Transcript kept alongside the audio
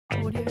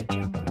Hey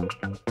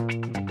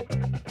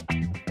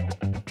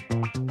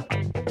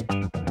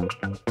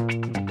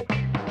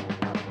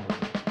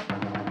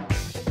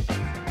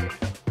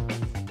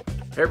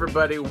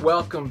everybody,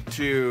 welcome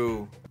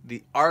to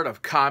The Art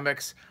of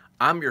Comics.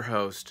 I'm your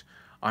host,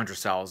 Andres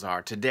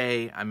Salazar.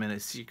 Today, I'm in a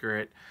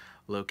secret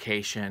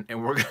location,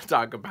 and we're going to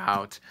talk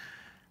about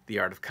The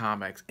Art of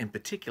Comics. In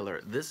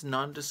particular, this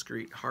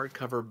non-discrete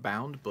hardcover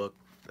bound book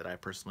that I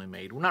personally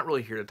made. We're not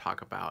really here to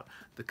talk about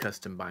the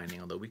custom binding,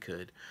 although we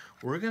could.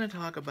 We're going to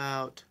talk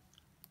about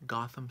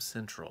Gotham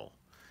Central,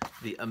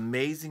 the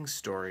amazing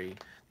story,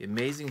 the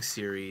amazing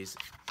series,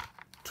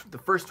 the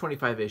first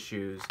 25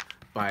 issues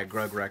by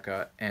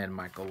Rucka and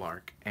Michael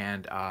Lark.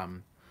 And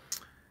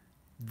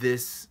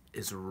this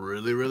is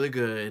really, really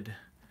good.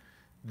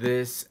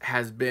 This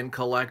has been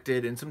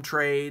collected in some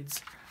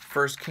trades.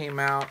 First came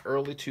out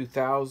early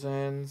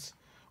 2000s.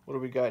 What do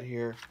we got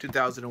here?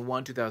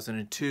 2001,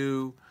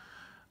 2002.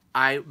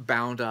 I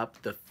bound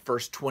up the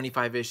first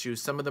 25 issues.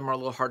 Some of them are a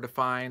little hard to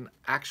find.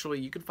 Actually,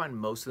 you can find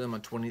most of them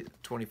on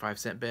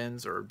 25-cent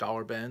bins or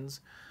dollar bins.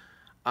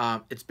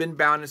 It's been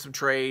bound in some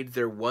trades.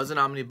 There was an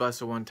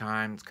omnibus at one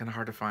time. It's kind of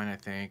hard to find, I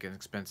think, and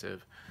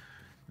expensive.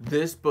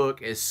 This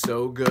book is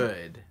so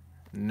good.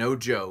 No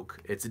joke.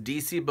 It's a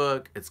DC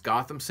book. It's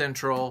Gotham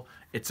Central.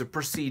 It's a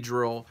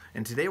procedural.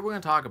 And today we're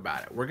going to talk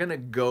about it. We're going to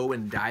go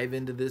and dive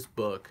into this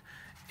book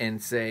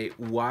and say,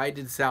 why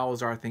did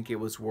Salazar think it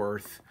was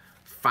worth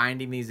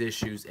finding these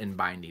issues and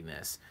binding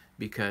this?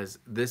 Because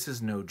this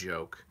is no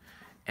joke.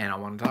 And I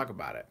want to talk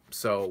about it.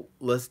 So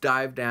let's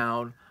dive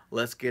down.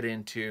 Let's get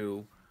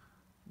into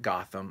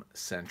Gotham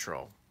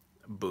Central.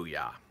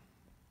 Booyah.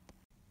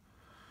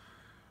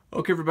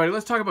 Okay, everybody,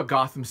 let's talk about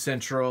Gotham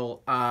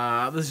Central.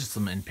 This is just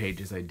some end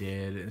pages I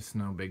did. It's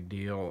no big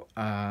deal.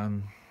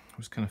 It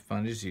was kind of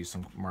fun. I just used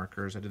some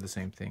markers. I did the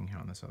same thing here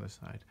on this other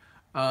side.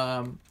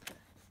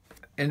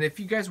 And if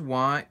you guys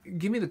want,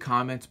 give me the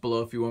comments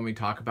below if you want me to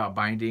talk about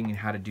binding and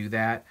how to do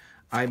that.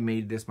 I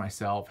made this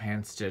myself,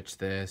 hand-stitched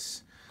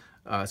this.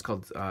 It's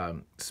called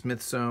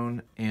Smith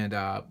Sewn,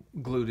 and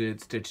glued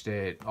it, stitched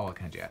it, all that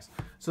kind of jazz.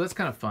 So that's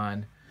kind of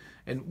fun.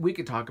 And we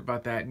could talk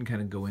about that and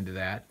kind of go into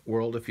that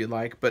world if you'd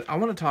like. But I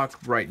want to talk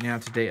right now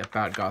today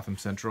about Gotham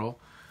Central.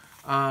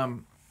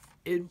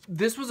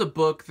 This was a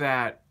book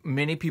that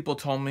many people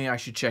told me I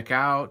should check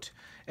out.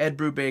 Ed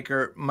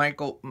Brubaker,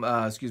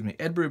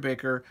 Ed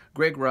Brubaker,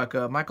 Greg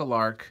Rucka, Michael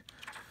Lark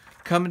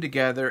coming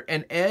together.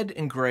 And Ed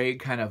and Greg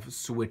kind of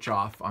switch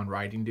off on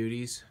writing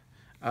duties.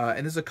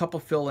 And there's a couple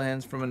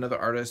fill-ins from another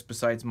artist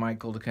besides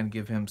Michael to kind of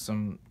give him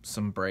some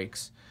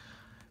breaks.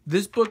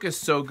 This book is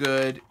so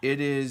good. It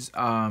is,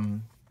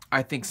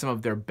 I think, some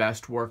of their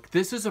best work.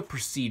 This is a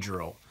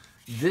procedural.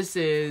 This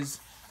is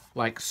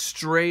like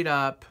straight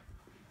up.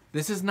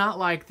 This is not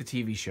like the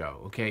TV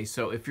show, okay?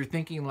 So if you're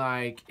thinking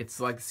like, it's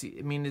like,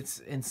 I mean, it's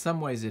in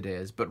some ways it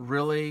is, but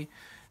really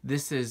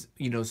this is,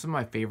 you know, some of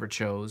my favorite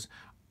shows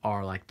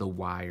are like The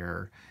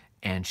Wire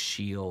and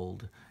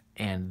S.H.I.E.L.D.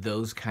 and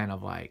those kind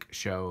of like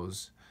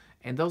shows.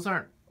 And those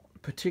aren't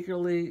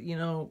particularly, you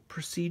know,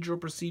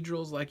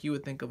 procedurals like you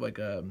would think of like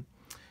a,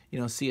 you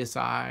know,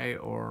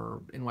 CSI or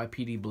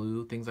NYPD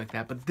Blue, things like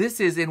that. But this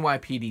is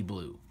NYPD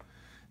Blue.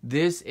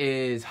 This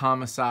is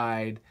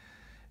Homicide.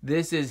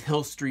 This is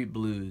Hill Street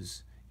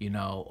Blues, you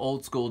know,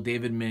 old school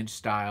David Lynch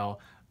style,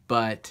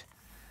 but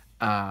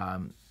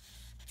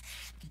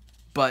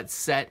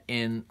set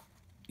in,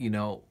 you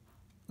know,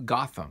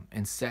 Gotham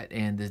and set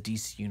in the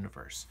DC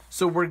universe.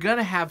 So we're going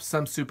to have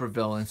some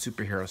supervillain,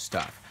 superhero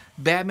stuff.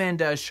 Batman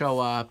does show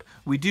up.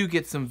 We do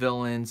get some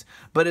villains,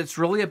 but it's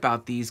really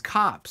about these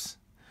cops,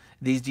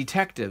 these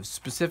detectives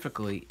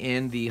specifically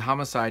in the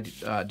homicide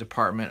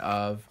department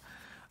of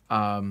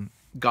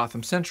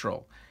Gotham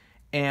Central.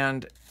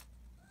 And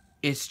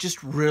it's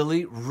just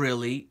really,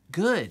 really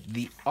good.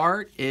 The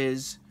art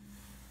is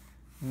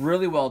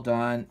really well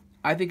done.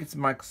 I think it's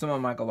some of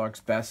Michael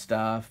Lark's best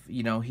stuff.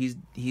 You know, he's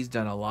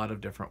done a lot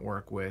of different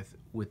work with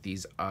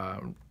these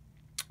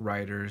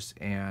writers,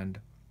 and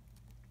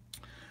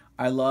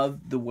I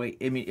love the way.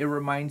 I mean, it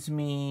reminds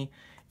me.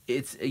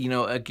 It's, you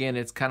know, again,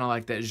 it's kind of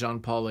like that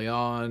Jean-Paul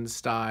Leon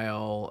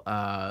style,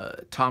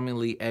 Tommy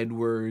Lee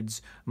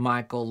Edwards,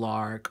 Michael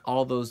Lark,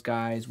 all those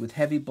guys with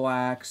heavy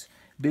blacks,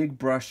 big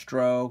brush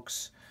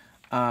strokes,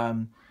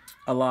 a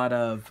lot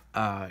of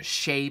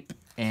shape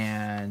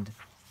and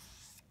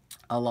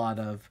a lot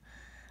of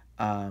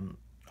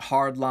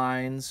hard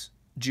lines,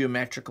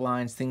 geometric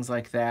lines, things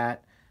like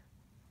that.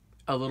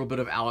 A little bit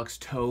of Alex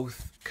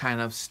Toth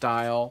kind of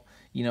style,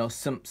 you know,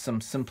 some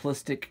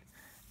simplistic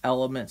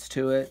elements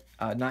to it,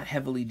 not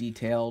heavily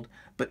detailed,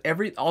 but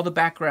all the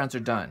backgrounds are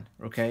done,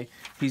 okay?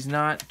 He's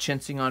not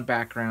chinsing on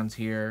backgrounds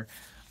here,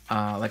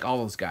 like all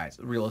those guys,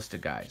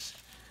 realistic guys.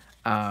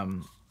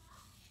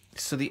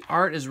 So the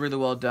art is really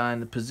well done,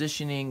 the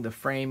positioning, the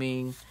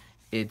framing,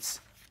 it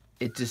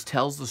just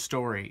tells the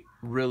story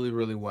really,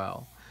 really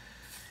well.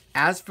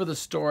 As for the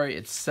story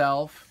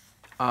itself,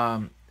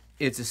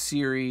 it's a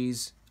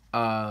series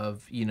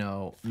of, you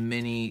know,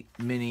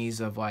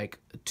 minis of like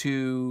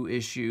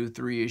 2-issue,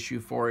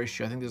 3-issue,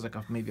 4-issue. I think there's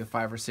like maybe a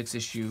 5 or 6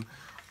 issue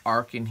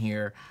arc in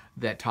here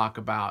that talk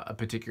about a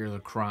particular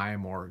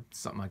crime or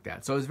something like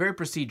that. So it's very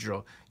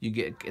procedural.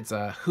 It's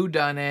a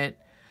whodunit.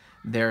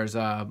 There's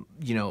a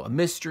a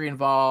mystery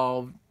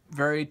involved.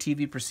 Very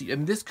TV procedural. I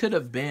mean, this could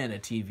have been a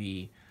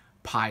TV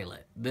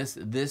pilot.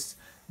 This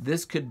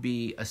could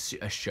be a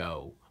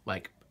show,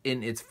 like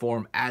in its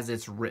form as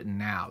it's written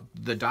now.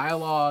 The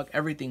dialogue,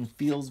 everything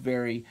feels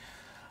very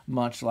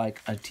much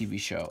like a TV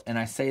show, and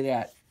I say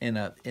that in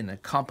a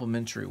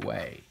complimentary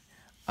way.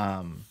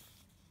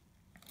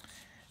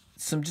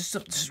 Some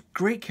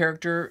great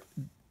character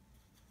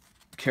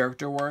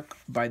work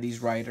by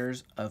these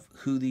writers of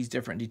who these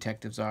different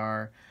detectives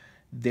are,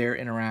 their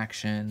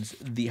interactions,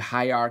 the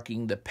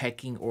hierarchy, the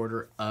pecking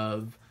order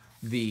of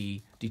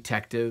the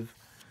detective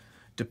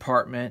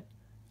department,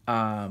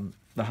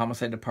 the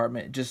homicide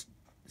department, just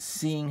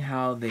seeing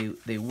how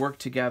they work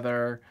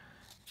together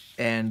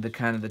and the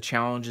kind of the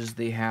challenges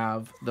they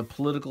have, the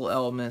political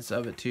elements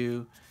of it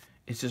too.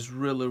 It's just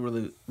really,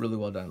 really, really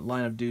well done.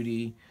 Line of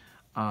Duty.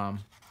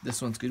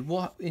 This one's good.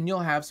 And you'll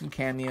have some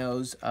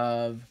cameos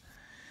of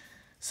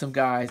some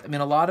guys. I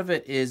mean, a lot of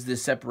it is the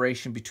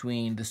separation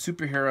between the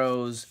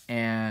superheroes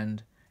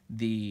and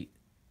the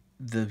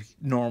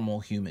normal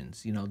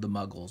humans, the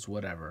muggles,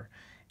 whatever.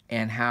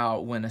 And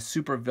how when a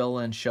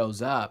supervillain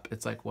shows up,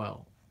 it's like,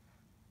 well,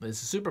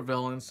 it's a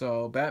supervillain,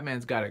 so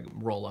Batman's got to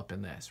roll up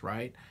in this,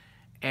 right?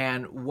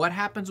 And what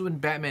happens when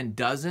Batman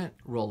doesn't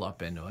roll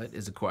up into it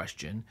is a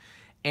question.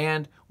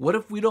 And what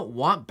if we don't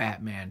want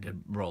Batman to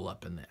roll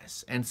up in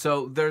this? And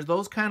so there's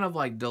those kind of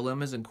like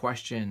dilemmas and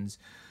questions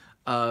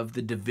of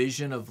the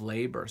division of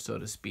labor, so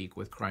to speak,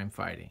 with crime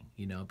fighting,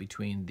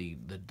 between the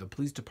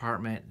police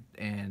department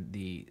and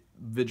the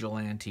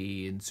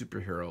vigilante and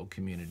superhero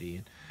community,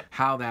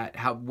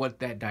 and what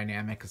that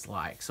dynamic is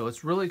like. So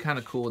it's really kind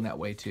of cool in that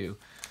way too.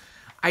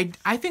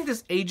 I think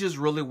this ages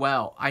really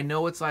well. I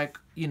know it's like,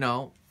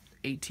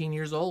 18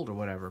 years old or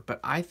whatever, but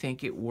I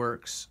think it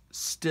works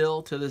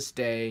still to this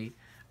day.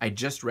 I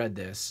just read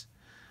this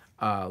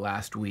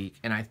last week,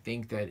 and I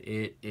think that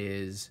it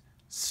is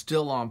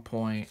still on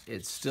point.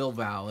 It's still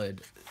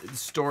valid. The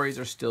stories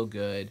are still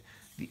good.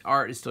 The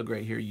art is still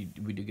great here.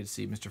 We do get to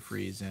see Mr.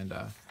 Freeze and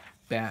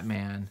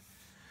Batman.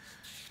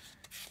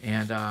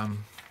 And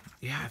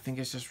yeah, I think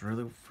it's just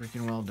really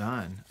freaking well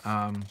done.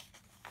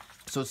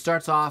 So it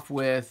starts off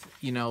with,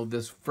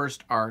 this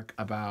first arc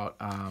about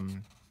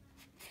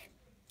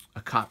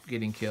a cop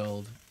getting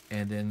killed,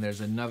 and then there's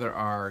another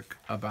arc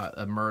about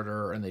a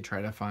murder, and they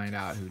try to find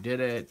out who did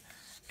it.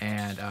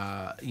 And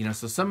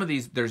so some of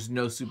these, there's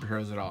no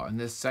superheroes at all. In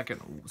this second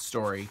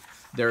story,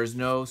 there's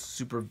no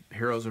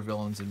superheroes or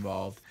villains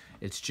involved.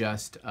 It's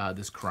just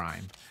this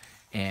crime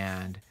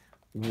and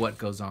what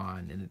goes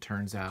on. And it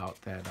turns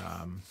out that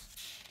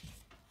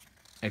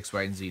X,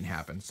 Y, and Z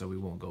happens, so we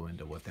won't go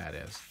into what that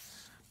is.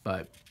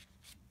 But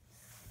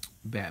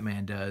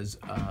Batman does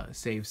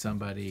save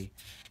somebody,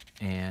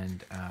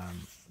 and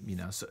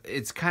so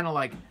it's kind of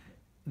like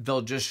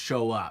they'll just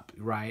show up,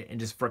 right? And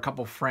just for a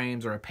couple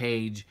frames or a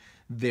page,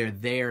 they're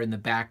there in the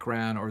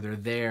background, or they're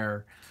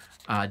there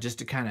just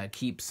to kind of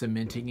keep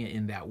cementing it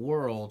in that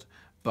world.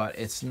 But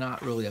it's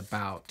not really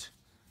about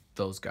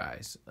those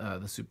guys,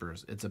 the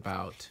supers. It's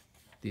about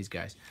these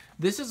guys.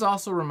 This is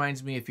also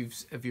reminds me, if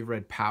you've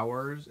read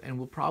Powers, and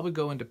we'll probably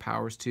go into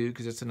Powers too,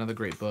 because it's another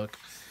great book.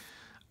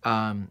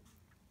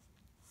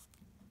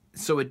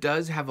 So it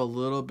does have a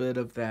little bit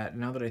of that,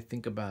 now that I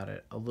think about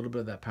it, a little bit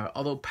of that power.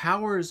 Although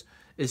Powers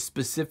is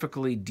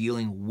specifically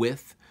dealing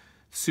with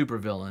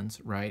supervillains,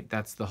 right?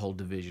 That's the whole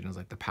division, is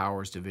like the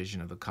Powers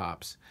division of the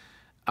cops,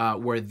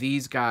 where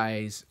these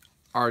guys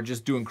are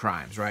just doing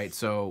crimes, right?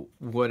 So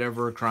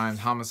whatever crimes,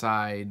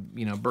 homicide,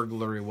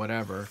 burglary,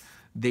 whatever,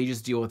 they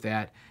just deal with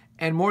that.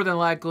 And more than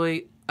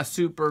likely, a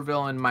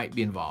supervillain might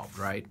be involved,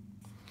 right?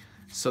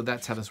 So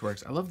that's how this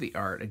works. I love the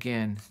art.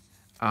 Again,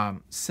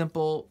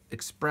 simple,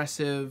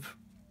 expressive,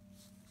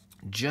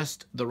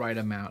 just the right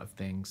amount of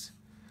things.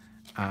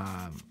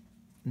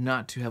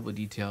 Not too heavily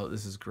detailed.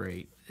 This is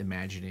great.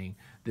 Imagining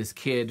this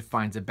kid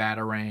finds a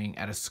batarang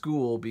at a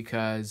school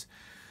because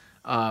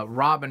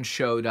Robin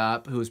showed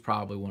up, who is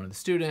probably one of the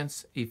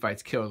students. He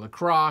fights Killer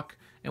Croc,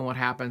 and what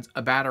happens?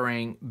 A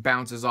batarang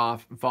bounces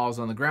off and falls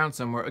on the ground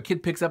somewhere. A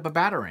kid picks up a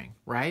batarang,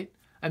 right?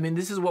 I mean,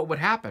 this is what would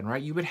happen,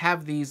 right? You would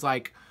have these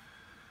like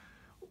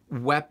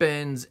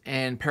weapons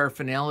and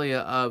paraphernalia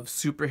of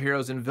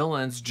superheroes and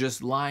villains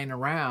just lying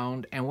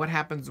around, and what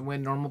happens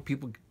when normal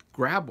people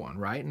grab one,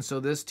 right? And so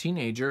this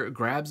teenager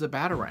grabs a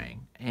batarang,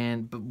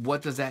 but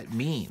what does that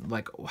mean?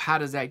 Like, how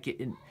does that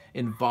get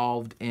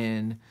involved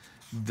in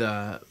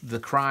the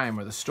crime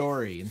or the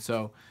story? And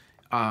so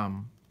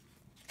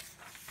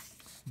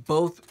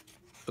both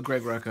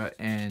Greg Rucka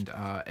and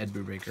Ed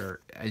Brubaker,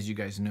 as you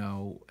guys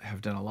know,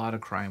 have done a lot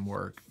of crime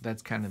work.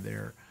 That's kind of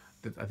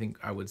I think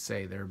I would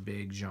say their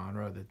big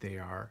genre that they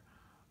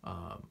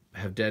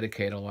have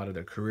dedicated a lot of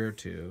their career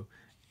to,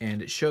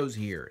 and it shows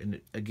here. And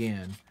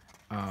again,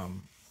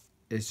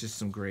 it's just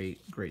some great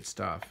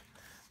stuff.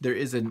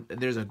 There's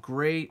a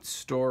great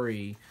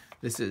story.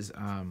 This is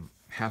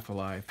Half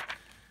Alive.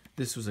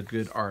 this was a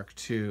good arc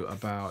too,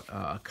 about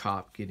a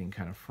cop getting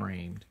kind of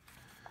framed.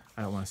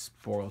 I don't want to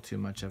spoil too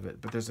much of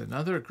it, but there's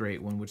another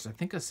great one, which is I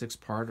think a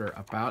 6-parter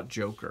about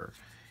Joker.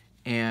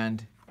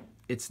 And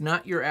it's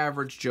not your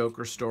average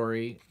Joker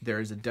story.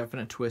 There is a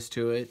definite twist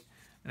to it,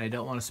 and I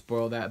don't want to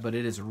spoil that, but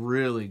it is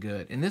really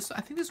good. And this,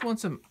 I think this won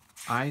some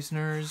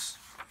Eisners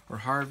or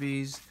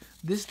Harveys.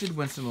 This did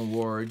win some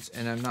awards,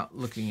 and I'm not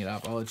looking it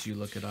up. I'll let you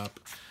look it up.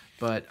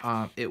 But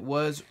it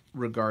was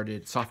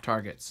regarded, Soft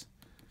Targets.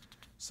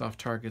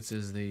 Soft Targets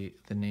is the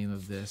name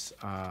of this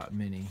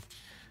mini.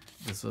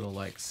 This little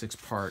like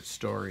 6-part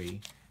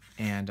story,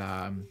 and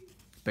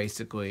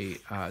basically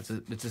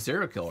it's a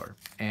serial killer,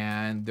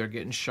 and they're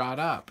getting shot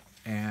up,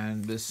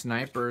 and this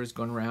sniper is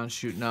going around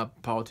shooting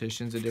up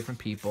politicians and different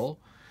people,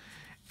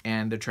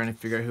 and they're trying to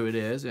figure out who it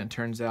is, and it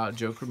turns out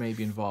Joker may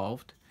be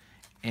involved,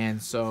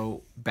 and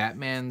so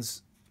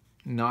Batman's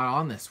not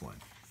on this one,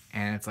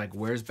 and it's like,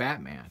 where's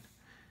Batman?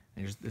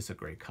 And this is a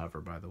great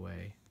cover, by the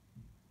way.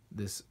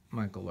 This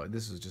Michael Lark,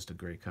 this is just a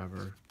great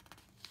cover.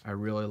 I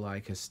really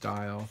like his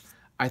style.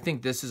 I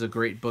think this is a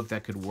great book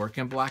that could work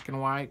in black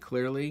and white,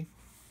 clearly.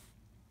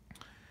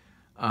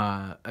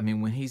 I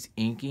mean, when he's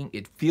inking,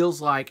 it feels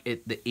like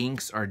the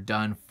inks are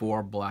done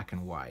for black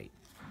and white,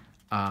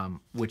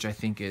 which I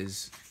think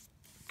is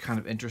kind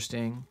of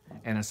interesting,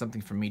 and it's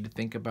something for me to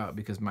think about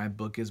because my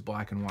book is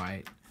black and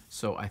white.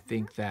 So I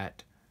think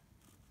that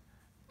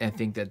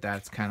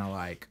that's kind of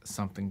like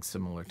something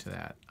similar to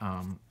that.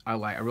 I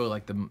really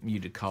like the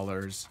muted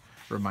colors.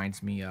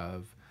 Reminds me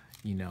of,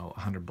 you know,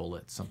 100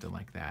 Bullets, something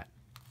like that.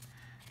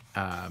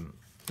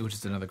 Which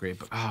is another great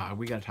book.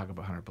 We got to talk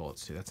about 100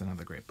 Bullets too. That's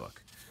another great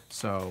book.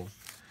 So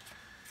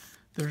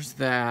there's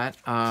that.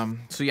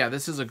 So yeah,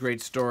 this is a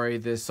great story.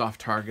 This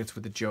Soft Targets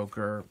with the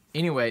Joker.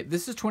 Anyway,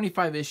 this is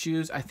 25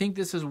 issues. I think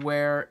this is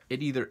where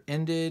it either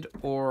ended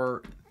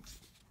or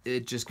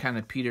it just kind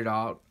of petered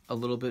out a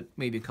little bit,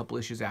 maybe a couple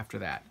issues after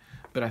that.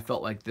 But I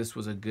felt like this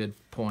was a good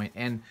point.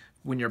 And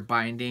when you're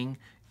binding,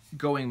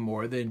 going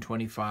more than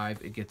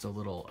 25, it gets a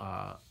little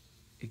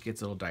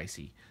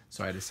dicey.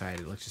 So I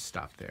decided, let's just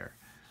stop there.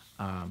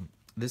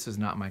 This is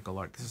not Michael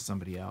Lark. This is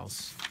somebody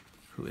else.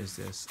 Who is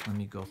this? Let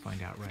me go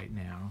find out right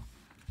now.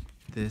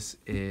 This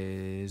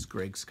is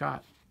Greg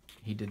Scott.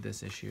 He did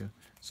this issue.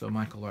 So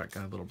Michael Lark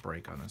got a little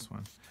break on this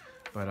one.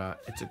 But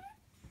it's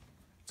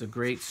a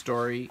great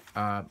story.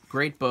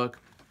 Great book.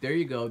 There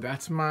you go.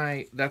 That's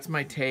my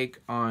take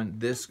on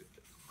this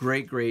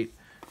great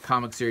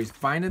comic series.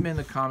 Find them in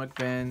the comic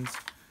bins.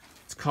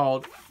 It's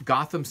called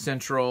Gotham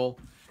Central.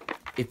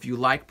 If you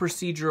like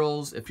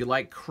procedurals, if you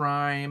like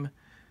crime,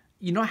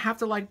 you don't have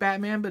to like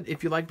Batman, but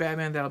if you like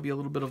Batman, that'll be a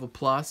little bit of a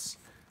plus.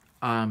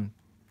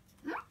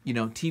 You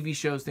know, TV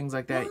shows, things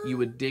like that, you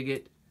would dig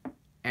it.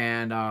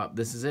 And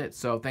this is it.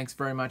 So thanks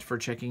very much for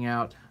checking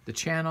out the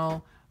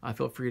channel.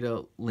 Feel free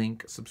to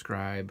link,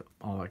 subscribe,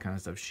 all that kind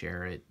of stuff,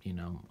 share it, you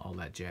know, all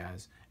that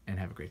jazz. And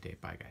have a great day.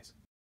 Bye, guys.